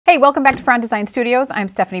Hey, welcome back to Frond Design Studios. I'm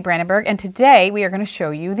Stephanie Brandenburg, and today we are going to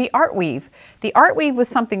show you the art weave. The art weave was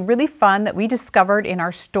something really fun that we discovered in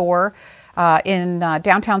our store in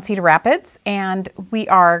downtown Cedar Rapids, and we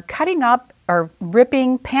are cutting up or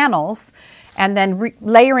ripping panels and then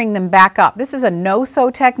layering them back up. This is a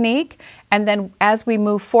no-sew technique, and then as we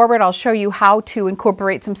move forward, I'll show you how to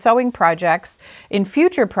incorporate some sewing projects in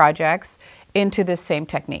future projects into this same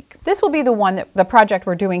technique. This will be the project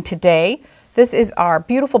we're doing today. This is our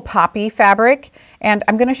beautiful poppy fabric, and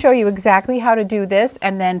I'm going to show you exactly how to do this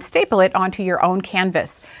and then staple it onto your own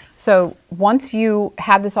canvas. So once you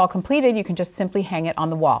have this all completed, you can just simply hang it on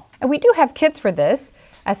the wall. And we do have kits for this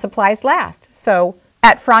as supplies last. So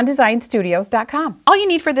at FrondDesignStudios.com. All you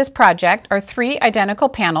need for this project are 3 identical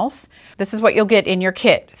panels. This is what you'll get in your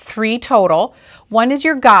kit, 3 total. One is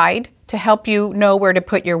your guide to help you know where to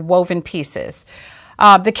put your woven pieces.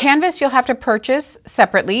 The canvas you'll have to purchase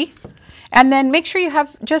separately. And then make sure you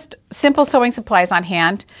have just simple sewing supplies on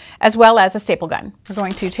hand, as well as a staple gun. We're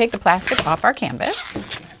going to take the plastic off our canvas.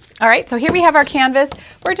 All right, so here we have our canvas.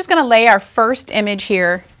 We're just going to lay our first image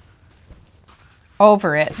here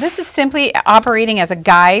over it. This is simply operating as a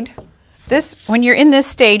guide. When you're in this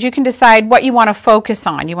stage, you can decide what you want to focus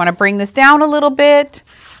on. You want to bring this down a little bit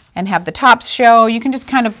and have the tops show. You can just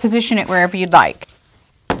kind of position it wherever you'd like.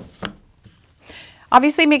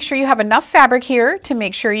 Obviously, make sure you have enough fabric here to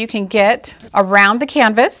make sure you can get around the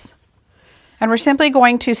canvas. And we're simply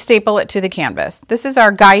going to staple it to the canvas. This is our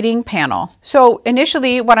guiding panel. So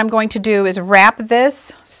initially, what I'm going to do is wrap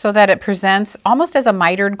this so that it presents almost as a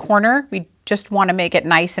mitered corner. We just want to make it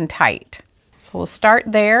nice and tight. So we'll start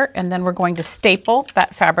there, and then we're going to staple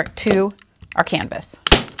that fabric to our canvas.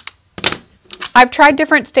 I've tried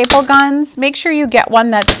different staple guns. Make sure you get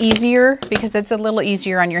one that's easier because it's a little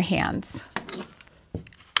easier on your hands.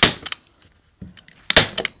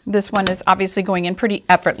 This one is obviously going in pretty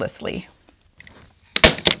effortlessly.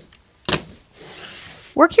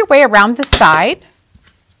 Work your way around the side.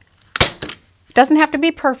 It doesn't have to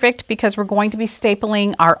be perfect because we're going to be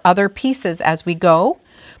stapling our other pieces as we go,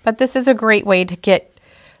 but this is a great way to get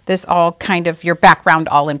this all kind of your background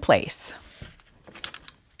all in place.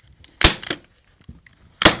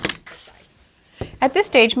 At this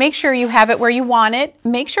stage, make sure you have it where you want it.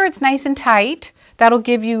 Make sure it's nice and tight. That'll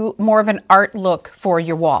give you more of an art look for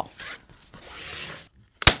your wall.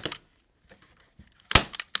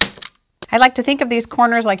 I like to think of these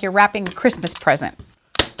corners like you're wrapping a Christmas present.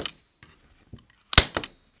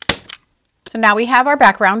 So now we have our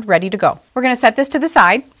background ready to go. We're going to set this to the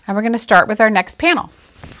side, and we're going to start with our next panel.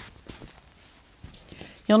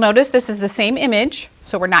 You'll notice this is the same image,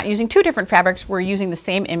 so we're not using 2 different fabrics, we're using the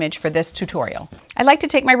same image for this tutorial. I like to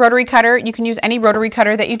take my rotary cutter. You can use any rotary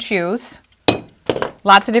cutter that you choose.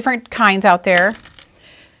 Lots of different kinds out there.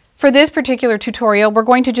 For this particular tutorial, we're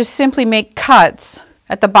going to just simply make cuts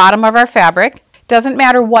at the bottom of our fabric. Doesn't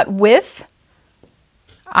matter what width.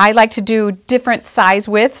 I like to do different size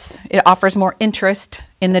widths. It offers more interest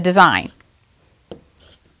in the design.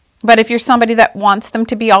 But if you're somebody that wants them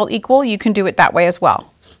to be all equal, you can do it that way as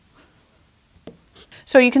well.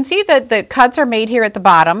 So you can see that the cuts are made here at the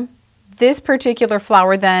bottom. This particular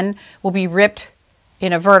flower then will be ripped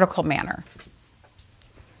in a vertical manner.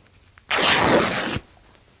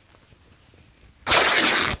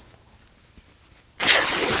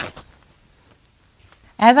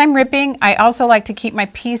 As I'm ripping, I also like to keep my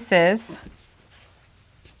pieces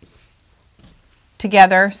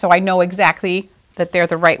together so I know exactly that they're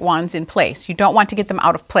the right ones in place. You don't want to get them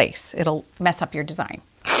out of place. It'll mess up your design.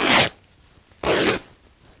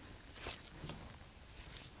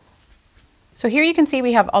 So here you can see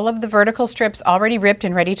we have all of the vertical strips already ripped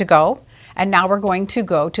and ready to go. And now we're going to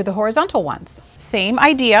go to the horizontal ones. Same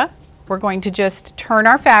idea. We're going to just turn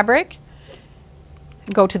our fabric,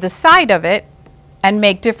 go to the side of it, and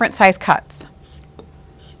make different size cuts.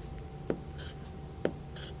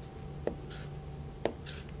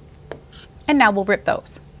 And now we'll rip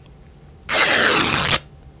those.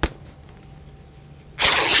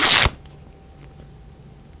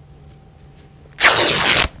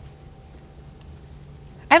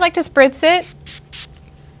 I like to spritz it,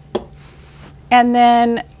 and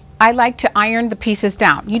then I like to iron the pieces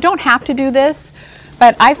down. You don't have to do this,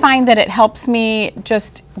 but I find that it helps me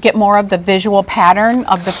just get more of the visual pattern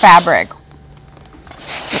of the fabric.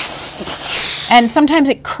 And sometimes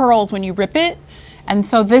it curls when you rip it, and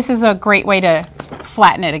so this is a great way to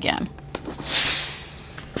flatten it again.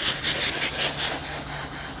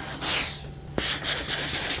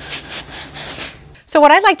 So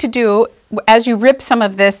what I like to do, as you rip some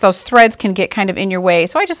of this, those threads can get kind of in your way.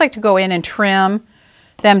 So I just like to go in and trim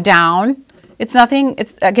them down. It's nothing,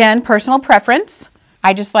 it's again, personal preference.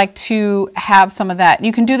 I just like to have some of that.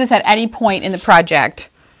 You can do this at any point in the project.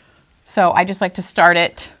 So I just like to start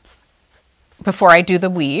it before I do the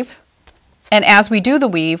weave. And as we do the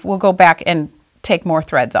weave, we'll go back and take more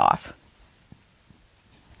threads off.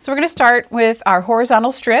 So we're going to start with our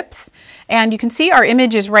horizontal strips, and you can see our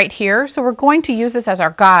image is right here. So we're going to use this as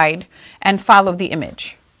our guide and follow the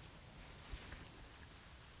image.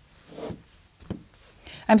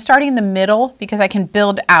 I'm starting in the middle because I can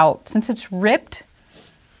build out. Since it's ripped,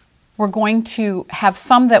 we're going to have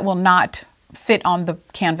some that will not fit on the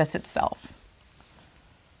canvas itself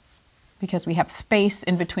because we have space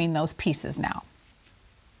in between those pieces now.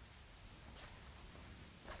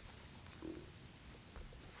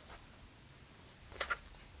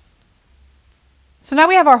 So now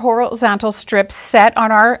we have our horizontal strips set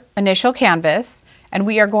on our initial canvas, and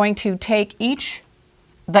we are going to take every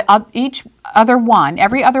other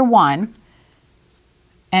one,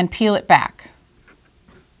 and peel it back.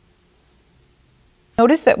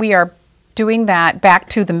 Notice that we are doing that back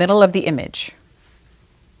to the middle of the image.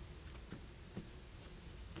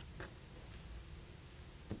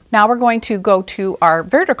 Now we're going to go to our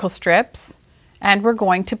vertical strips, and we're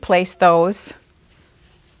going to place those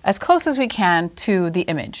as close as we can to the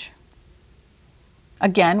image.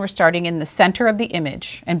 Again, we're starting in the center of the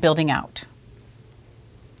image and building out.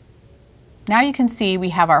 Now you can see we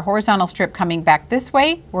have our horizontal strip coming back this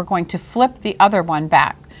way. We're going to flip the other one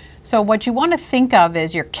back. So what you want to think of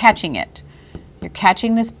is you're catching it. You're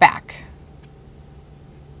catching this back.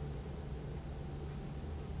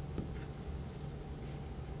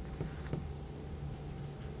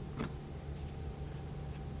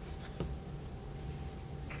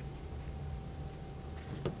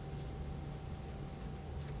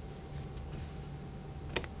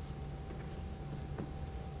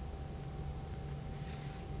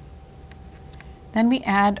 Then we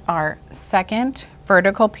add our second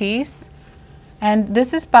vertical piece, and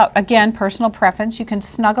this is about, again, personal preference. You can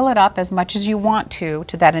snuggle it up as much as you want to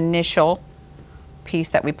that initial piece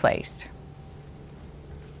that we placed.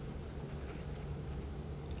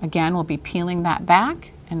 Again, we'll be peeling that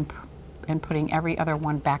back and putting every other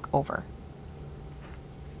one back over.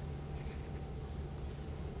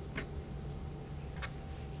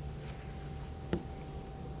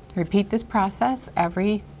 Repeat this process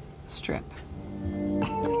every strip.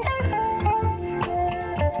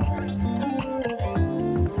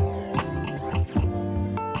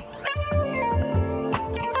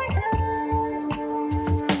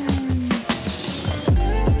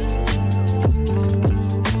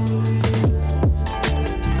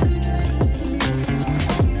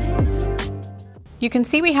 You can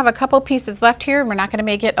see we have a couple pieces left here, and we're not going to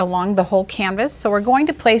make it along the whole canvas. So we're going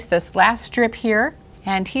to place this last strip here,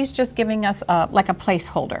 and he's just giving us like a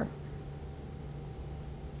placeholder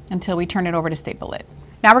until we turn it over to staple it.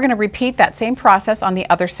 Now we're going to repeat that same process on the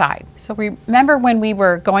other side. So remember when we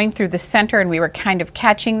were going through the center and we were kind of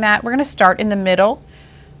catching that, we're going to start in the middle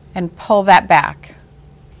and pull that back.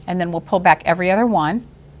 And then we'll pull back every other one.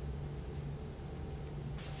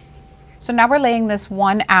 So now we're laying this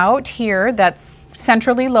one out here that's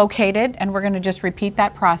centrally located, and we're going to just repeat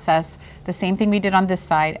that process, the same thing we did on this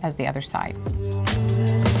side as the other side.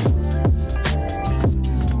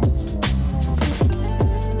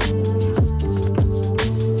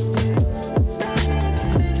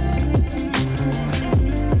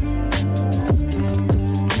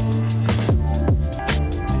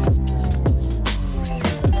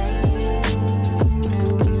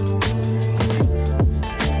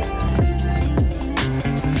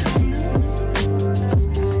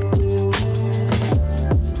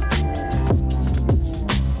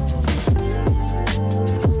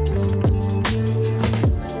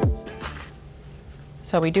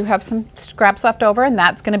 So we do have some scraps left over, and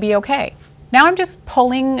that's going to be okay. Now I'm just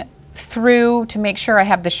pulling through to make sure I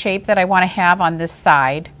have the shape that I want to have on this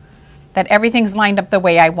side, that everything's lined up the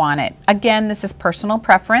way I want it. Again, this is personal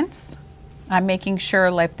preference. I'm making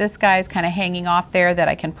sure like this guy's kind of hanging off there that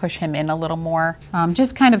I can push him in a little more.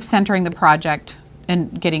 Just kind of centering the project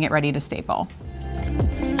and getting it ready to staple.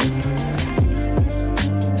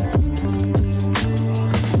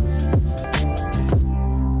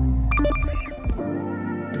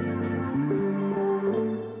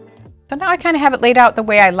 So now I kind of have it laid out the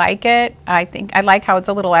way I like it. I think I like how it's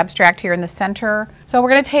a little abstract here in the center. So we're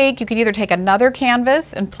going to you can either take another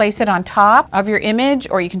canvas and place it on top of your image,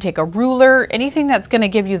 or you can take a ruler, anything that's going to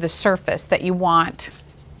give you the surface that you want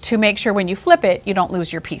to make sure when you flip it, you don't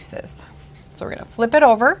lose your pieces. So we're going to flip it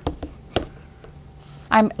over.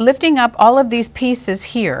 I'm lifting up all of these pieces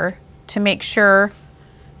here to make sure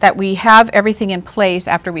that we have everything in place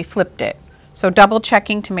after we flipped it. So double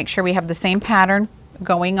checking to make sure we have the same pattern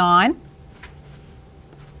going on.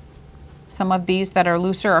 Some of these that are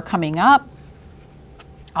looser are coming up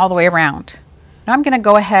all the way around. Now I'm going to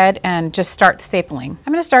go ahead and just start stapling.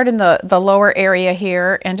 I'm going to start in the lower area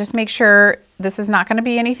here and just make sure this is not going to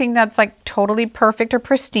be anything that's like totally perfect or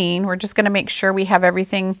pristine. We're just going to make sure we have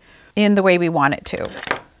everything in the way we want it to.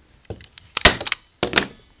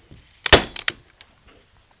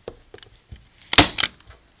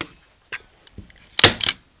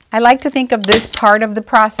 I like to think of this part of the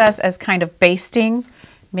process as kind of basting.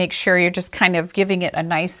 Make sure you're just kind of giving it a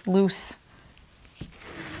nice loose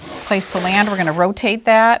place to land. We're going to rotate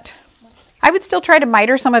that. I would still try to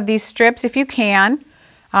miter some of these strips if you can.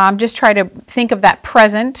 Just try to think of that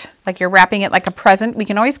present, like you're wrapping it like a present. We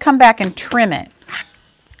can always come back and trim it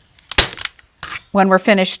when we're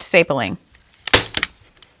finished stapling.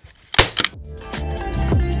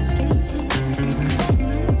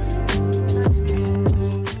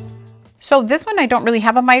 So this one I don't really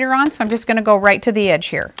have a miter on, so I'm just going to go right to the edge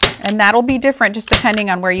here. And that'll be different just depending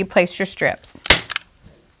on where you place your strips.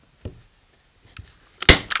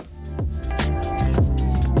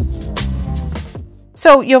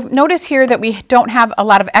 So you'll notice here that we don't have a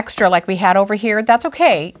lot of extra like we had over here. That's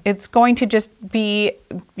okay. It's going to just be,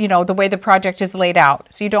 you know, the way the project is laid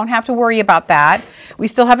out. So you don't have to worry about that. We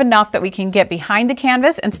still have enough that we can get behind the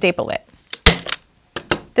canvas and staple it.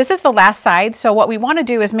 This is the last side, so what we want to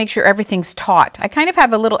do is make sure everything's taut. I kind of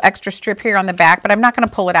have a little extra strip here on the back, but I'm not going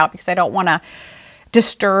to pull it out because I don't want to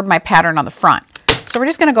disturb my pattern on the front. So we're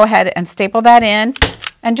just going to go ahead and staple that in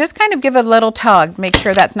and just kind of give it a little tug, make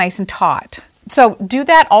sure that's nice and taut. So do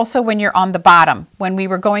that also when you're on the bottom. When we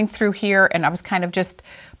were going through here and I was kind of just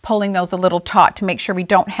pulling those a little taut to make sure we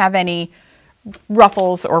don't have any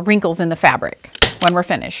ruffles or wrinkles in the fabric when we're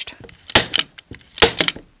finished.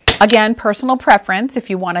 Again, personal preference if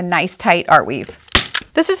you want a nice tight art weave.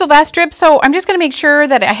 This is the last strip, so I'm just going to make sure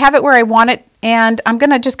that I have it where I want it, and I'm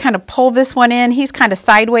going to just kind of pull this one in. He's kind of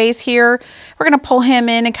sideways here. We're going to pull him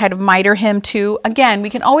in and kind of miter him too. Again,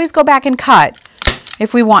 we can always go back and cut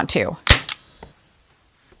if we want to.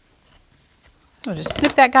 So just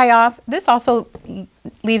snip that guy off. This also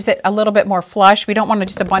leaves it a little bit more flush. We don't want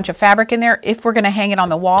just a bunch of fabric in there if we're going to hang it on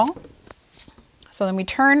the wall. So then we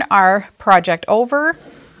turn our project over.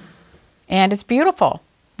 And it's beautiful,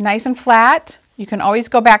 nice and flat. You can always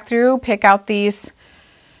go back through, pick out these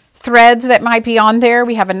threads that might be on there.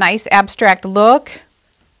 We have a nice abstract look.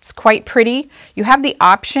 It's quite pretty. You have the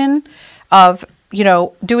option of, you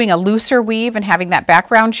know, doing a looser weave and having that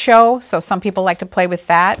background show. So some people like to play with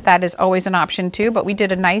that. That is always an option too, but we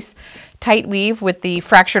did a nice tight weave with the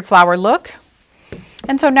fractured flower look.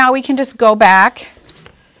 And so now we can just go back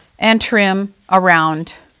and trim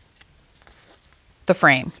around the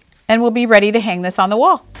frame. And we'll be ready to hang this on the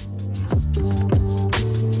wall.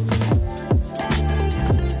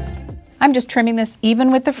 I'm just trimming this even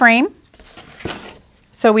with the frame.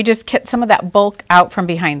 So we just get some of that bulk out from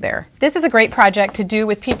behind there. This is a great project to do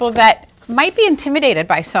with people that might be intimidated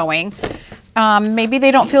by sewing. Maybe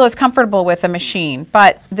they don't feel as comfortable with a machine,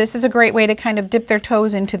 but this is a great way to kind of dip their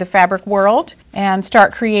toes into the fabric world and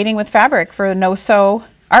start creating with fabric for a no-sew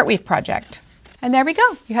art weave project. And there we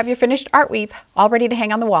go. You have your finished art weave all ready to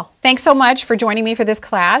hang on the wall. Thanks so much for joining me for this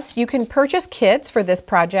class. You can purchase kits for this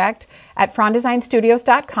project at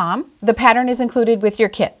FrondDesignStudios.com. The pattern is included with your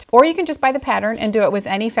kit. Or you can just buy the pattern and do it with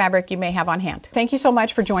any fabric you may have on hand. Thank you so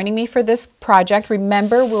much for joining me for this project.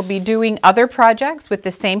 Remember, we'll be doing other projects with the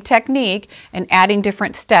same technique and adding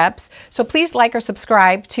different steps. So please like or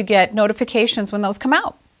subscribe to get notifications when those come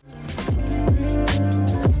out.